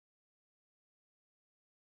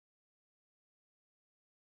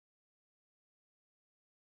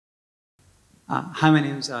Hi, my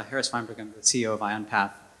name is Harris Feinberg. I'm the CEO of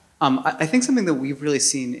IonPath. I think something that we've really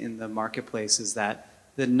seen in the marketplace is that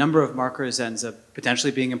the number of markers ends up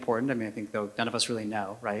potentially being important. I mean, I think though none of us really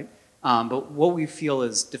know, right? But what we feel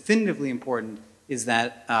is definitively important is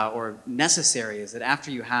that, or necessary, is that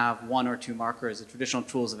after you have one or two markers, the traditional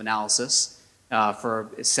tools of analysis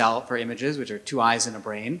for images, which are two eyes and a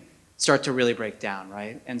brain, start to really break down,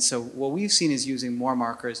 right? And so what we've seen is using more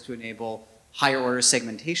markers to enable higher order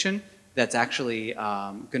segmentation that's actually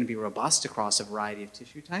going to be robust across a variety of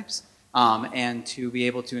tissue types, and to be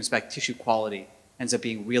able to inspect tissue quality ends up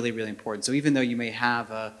being really, really important. So even though you may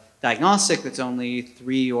have a diagnostic that's only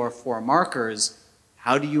 3 or 4 markers,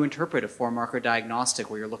 how do you interpret a 4-marker diagnostic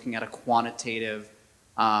where you're looking at a quantitative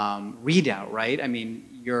readout, right? I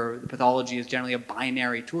mean, the pathology is generally a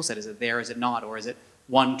binary tool set. Is it there, is it not, or is it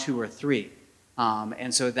 1, 2, or 3?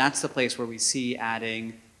 And so that's the place where we see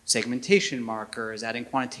adding segmentation markers, adding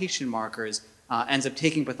quantitation markers, ends up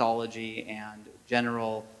taking pathology and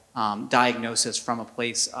general diagnosis from a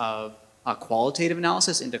place of qualitative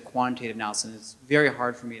analysis into quantitative analysis. And it's very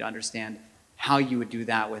hard for me to understand how you would do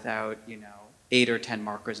that without, 8 or 10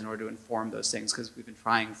 markers in order to inform those things, because we've been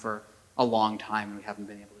trying for a long time and we haven't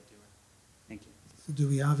been able to do it. Thank you. So do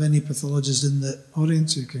we have any pathologists in the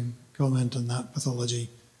audience who can comment on that pathology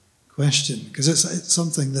question? Because it's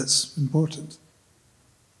something that's important.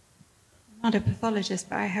 Not a pathologist,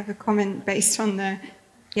 but I have a comment based on the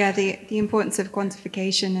importance of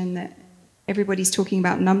quantification, and that everybody's talking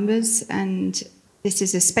about numbers, and this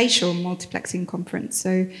is a spatial multiplexing conference.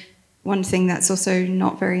 So one thing that's also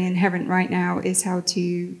not very inherent right now is how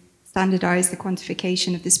to standardize the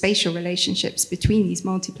quantification of the spatial relationships between these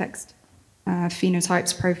multiplexed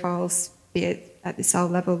phenotypes, profiles, be it at the cell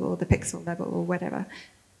level or the pixel level or whatever.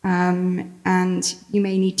 And you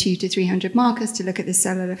may need 200 to 300 markers to look at the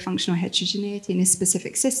cellular functional heterogeneity in a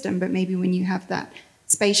specific system, but maybe when you have that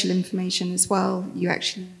spatial information as well, you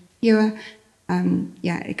actually need fewer.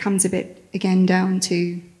 It comes a bit, again, down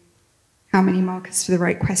to how many markers for the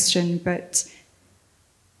right question, but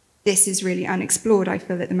this is really unexplored, I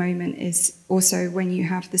feel, at the moment, is also when you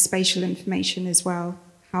have the spatial information as well,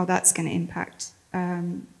 how that's going to impact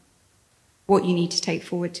what you need to take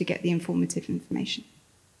forward to get the informative information.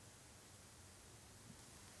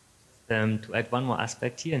 To add one more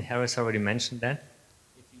aspect here, and Harris already mentioned that,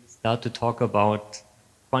 if you start to talk about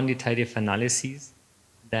quantitative analyses,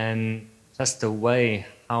 then just the way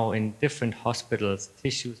how in different hospitals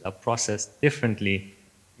tissues are processed differently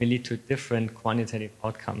will lead to different quantitative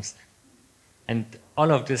outcomes. And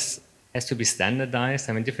all of this has to be standardized.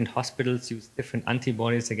 I mean, different hospitals use different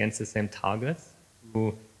antibodies against the same targets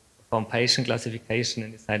to perform patient classification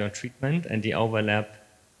and decide on treatment, and the overlap,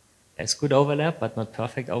 there's good overlap, but not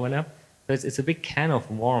perfect overlap. So it's a big can of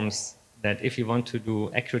worms that if you want to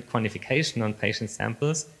do accurate quantification on patient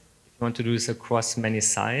samples, if you want to do this across many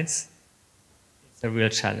sites, it's a real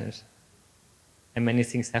challenge. And many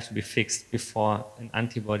things have to be fixed before an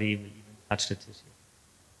antibody will even touch the tissue.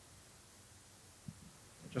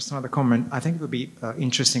 Just another comment. I think it would be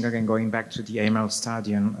interesting, again, going back to the AML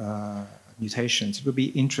study and mutations, it would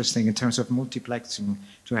be interesting in terms of multiplexing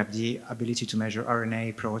to have the ability to measure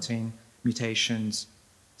RNA, protein, mutations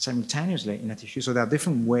simultaneously in a tissue. So there are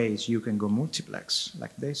different ways you can go multiplex,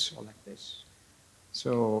 like this or like this.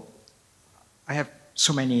 So I have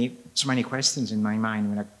so many questions in my mind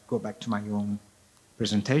when I go back to my own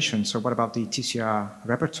presentation. So what about the TCR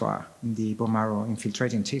repertoire in the bone marrow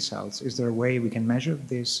infiltrating T cells? Is there a way we can measure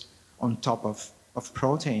this on top of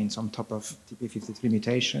proteins, on top of TP53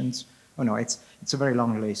 mutations? Oh no, it's a very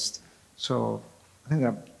long list. So I think there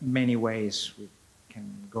are many ways we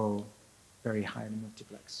can go very high in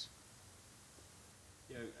multiplex.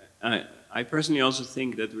 Yeah, I personally also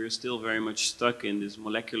think that we're still very much stuck in this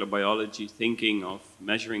molecular biology thinking of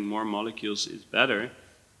measuring more molecules is better.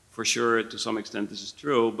 For sure, to some extent this is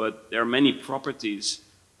true, but there are many properties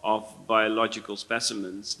of biological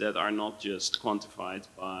specimens that are not just quantified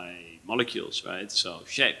by molecules, right? So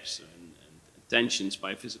shapes and tensions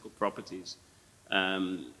by physical properties.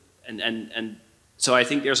 So I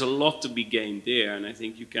think there's a lot to be gained there, and I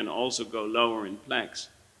think you can also go lower in plex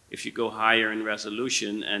if you go higher in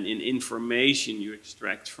resolution and in information you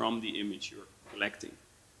extract from the image you're collecting.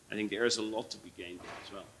 I think there is a lot to be gained there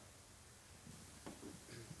as well.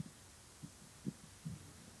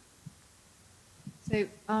 So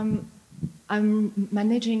I'm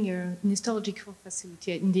managing a histological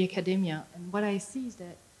facility in the academia, and what I see is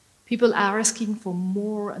that people are asking for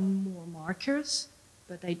more and more markers,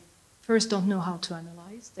 but they first don't know how to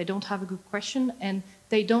analyze, they don't have a good question, and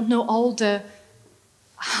they don't know all the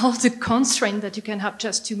constraints that you can have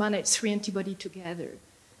just to manage 3 antibodies together.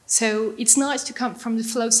 So it's nice to come from the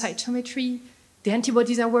flow cytometry, the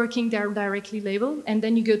antibodies are working, they're directly labeled, and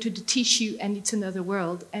then you go to the tissue and it's another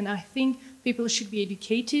world. And I think people should be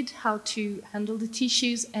educated how to handle the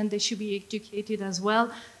tissues, and they should be educated as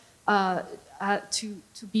well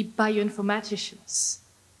to be bioinformaticians.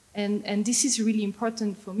 And this is really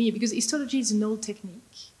important for me because histology is an old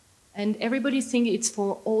technique. And everybody thinks it's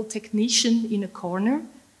for all technicians in a corner,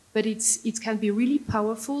 but it can be really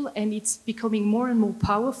powerful, and it's becoming more and more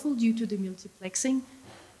powerful due to the multiplexing.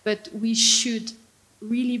 But we should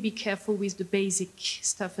really be careful with the basic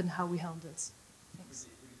stuff and how we handle it. Thanks.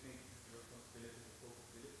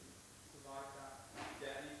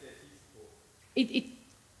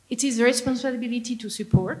 It is a responsibility to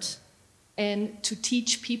support and to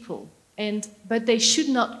teach people. But they should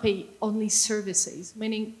not pay only services,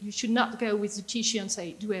 meaning you should not go with the tissue and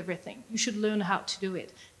say, do everything. You should learn how to do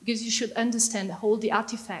it, because you should understand all the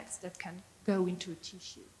artifacts that can go into a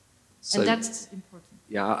tissue. So, and that's important.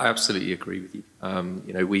 Yeah, I absolutely agree with you.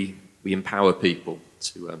 You know, we empower people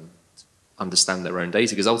to understand their own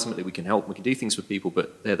data, because ultimately we can help, we can do things for people,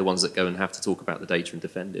 but they're the ones that go and have to talk about the data and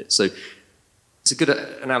defend it. So it's a good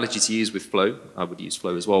analogy to use with flow. I would use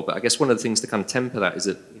flow as well, but I guess one of the things to kind of temper that is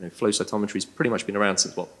that, you know, flow cytometry has pretty much been around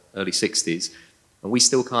since, what, early 60s, and we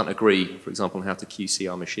still can't agree, for example, on how to QC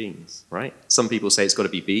our machines, right? Some people say it's got to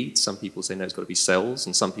be beads, some people say no, it's got to be cells,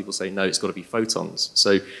 and some people say no, it's got to be photons.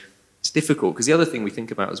 So it's difficult, because the other thing we think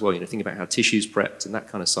about as well, you know, think about how tissue's prepped and that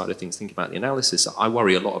kind of side of things, think about the analysis. I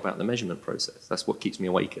worry a lot about the measurement process. That's what keeps me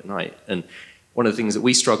awake at night. And one of the things that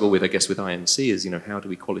we struggle with, I guess, with IMC is, you know, how do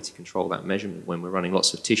we quality control that measurement when we're running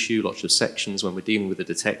lots of tissue, lots of sections, when we're dealing with a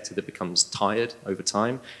detector that becomes tired over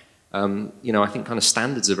time. You know, I think kind of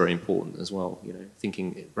standards are very important as well, you know,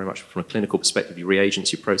 thinking very much from a clinical perspective, your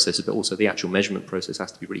reagents, your processes, but also the actual measurement process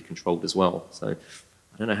has to be really controlled as well. So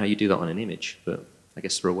I don't know how you do that on an image, but I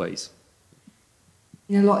guess there are ways.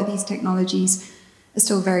 You know, a lot of these technologies are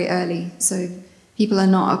still very early, so people are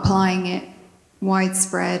not applying it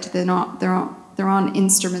widespread. There aren't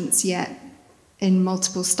instruments yet in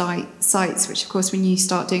multiple sites, which of course when you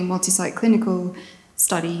start doing multi-site clinical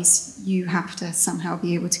studies, you have to somehow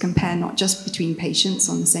be able to compare not just between patients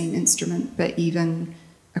on the same instrument, but even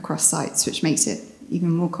across sites, which makes it even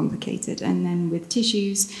more complicated. And then with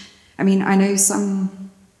tissues, I mean, I know some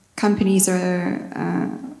companies are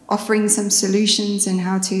offering some solutions in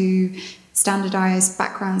how to standardize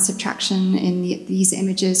background subtraction in these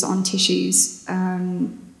images on tissues.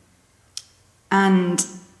 And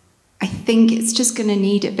I think it's just going to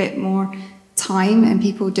need a bit more time and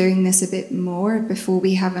people doing this a bit more before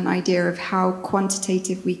we have an idea of how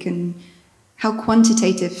quantitative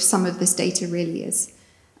some of this data really is.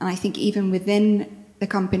 And I think even within the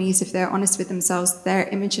companies, if they're honest with themselves, their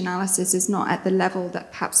image analysis is not at the level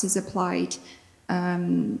that perhaps is applied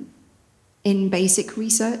in basic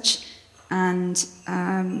research. And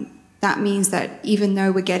that means that even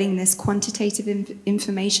though we're getting this quantitative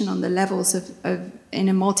information on the levels of in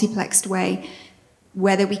a multiplexed way,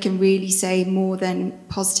 whether we can really say more than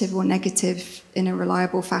positive or negative in a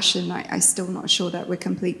reliable fashion, I'm still not sure that we're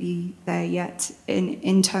completely there yet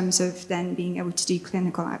in terms of then being able to do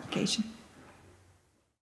clinical application.